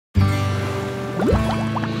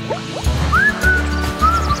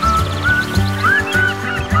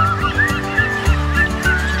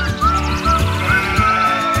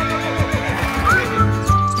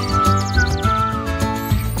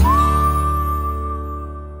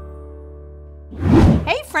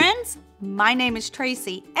Hey friends, my name is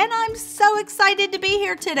Tracy and I'm so excited to be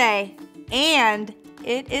here today. And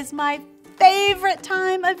it is my favorite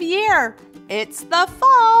time of year. It's the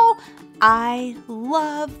fall. I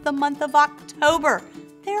love the month of October.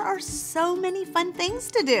 There are so many fun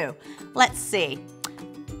things to do. Let's see.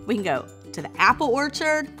 We can go to the apple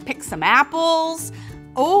orchard, pick some apples.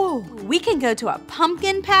 Oh, we can go to a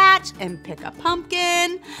pumpkin patch and pick a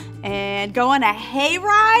pumpkin and go on a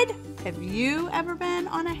hayride. Have you ever been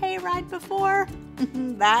on a hayride before?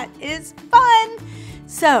 That is fun.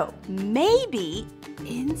 So maybe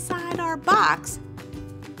inside our box,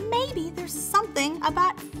 maybe there's something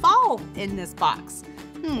about fall in this box.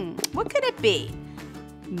 What could it be?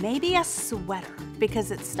 Maybe a sweater because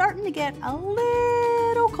it's starting to get a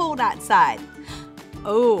little cold outside.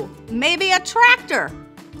 Oh, maybe a tractor.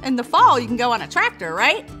 In the fall, you can go on a tractor,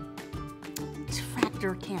 right?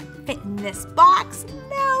 Tractor can't fit in this box.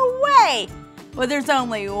 No way. Well, there's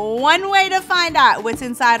only one way to find out what's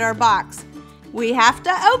inside our box. We have to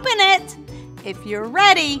open it. If you're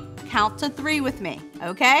ready, count to 3 with me,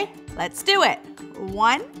 okay? Let's do it.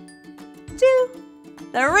 1, 2,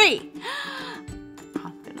 3.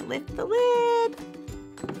 I'm gonna lift the lid.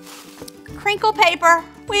 Crinkle paper.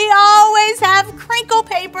 We always have crinkle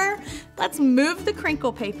paper. Let's move the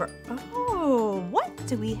crinkle paper. Oh, what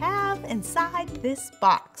do we have inside this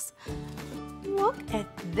box? Look at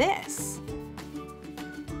this.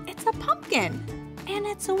 It's a pumpkin and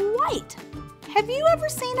it's white. Have you ever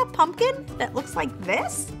seen a pumpkin that looks like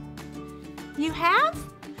this? You have?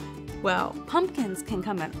 Well, pumpkins can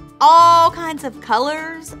come in all kinds of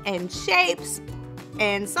colors and shapes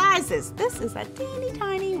and sizes. This is a teeny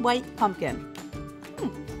tiny white pumpkin.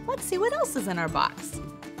 Let's see what else is in our box.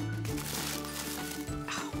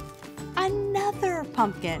 Oh, another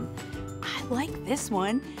pumpkin. I like this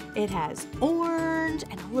one. It has orange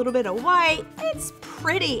and a little bit of white. It's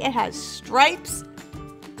pretty. It has stripes.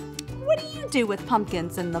 What do you do with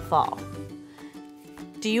pumpkins in the fall?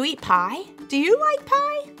 Do you eat pie? Do you like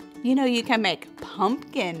pie? You know you can make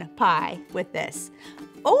pumpkin pie with this.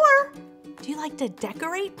 Or do you like to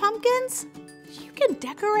decorate pumpkins? You can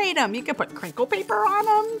decorate them. You can put crinkle paper on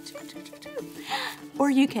them. Or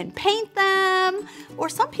you can paint them. Or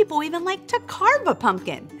some people even like to carve a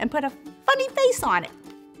pumpkin and put a funny face on it.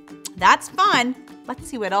 That's fun. Let's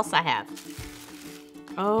see what else I have.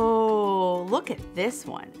 Oh, look at this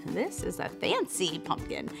one. This is a fancy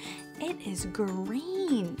pumpkin. It is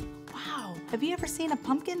green. Wow. Have you ever seen a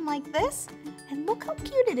pumpkin like this? And look how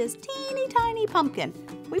cute it is. Teeny tiny pumpkin.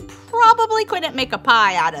 We probably couldn't make a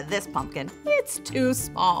pie out of this pumpkin. It's too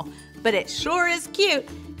small, but it sure is cute.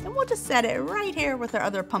 And we'll just set it right here with our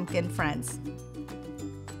other pumpkin friends.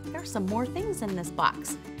 There's some more things in this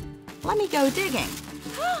box. Let me go digging.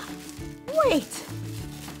 Wait,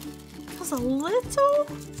 feels a little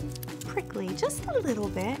prickly, just a little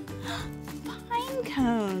bit. Pine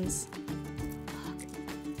cones.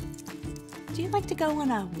 Look. Do you like to go on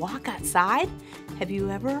a walk outside? Have you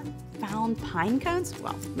ever found pine cones?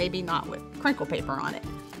 Well, maybe not with crinkle paper on it,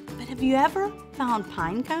 but have you ever found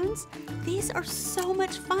pine cones? These are so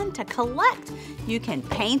much fun to collect. You can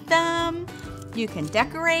paint them, you can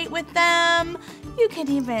decorate with them, you can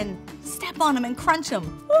even step on them and crunch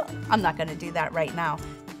them. I'm not gonna do that right now,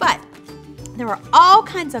 but there are all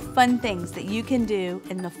kinds of fun things that you can do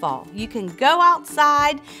in the fall. You can go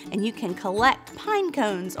outside and you can collect pine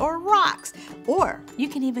cones or rocks, or you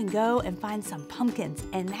can even go and find some pumpkins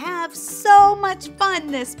and have so much fun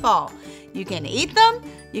this fall. You can eat them,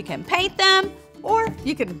 you can paint them, or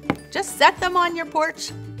you can just set them on your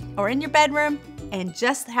porch or in your bedroom and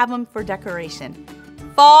just have them for decoration.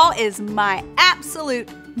 Fall is my absolute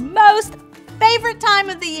most favorite time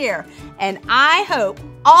of the year, and I hope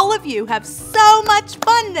all of you have so much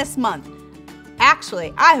fun this month.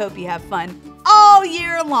 Actually, I hope you have fun all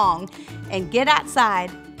year long and get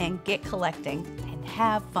outside and get collecting and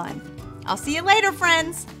have fun. I'll see you later,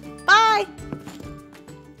 friends. Bye.